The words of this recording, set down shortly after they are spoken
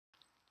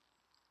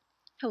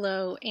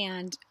Hello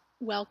and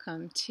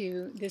welcome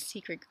to the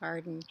Secret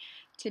Garden.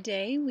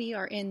 Today we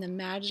are in the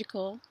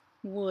magical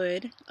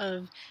wood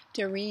of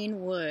Derreen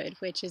Wood,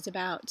 which is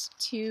about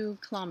 2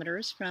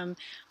 kilometers from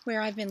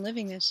where I've been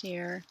living this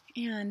year.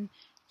 And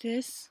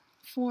this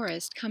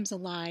forest comes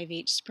alive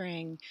each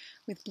spring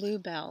with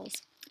bluebells,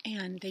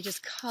 and they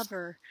just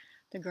cover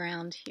the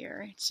ground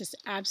here. It's just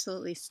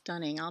absolutely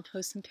stunning. I'll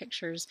post some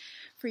pictures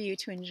for you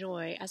to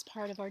enjoy as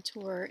part of our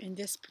tour in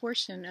this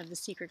portion of the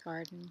Secret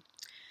Garden.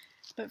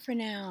 But for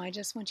now, I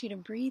just want you to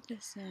breathe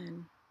this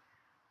in.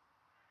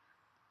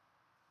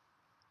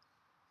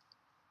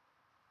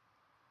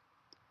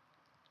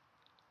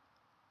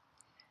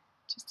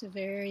 Just a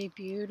very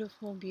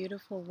beautiful,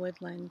 beautiful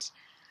woodland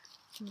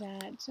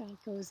that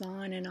goes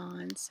on and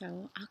on.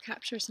 So I'll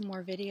capture some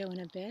more video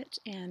in a bit,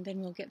 and then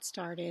we'll get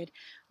started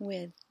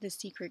with the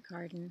secret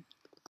garden.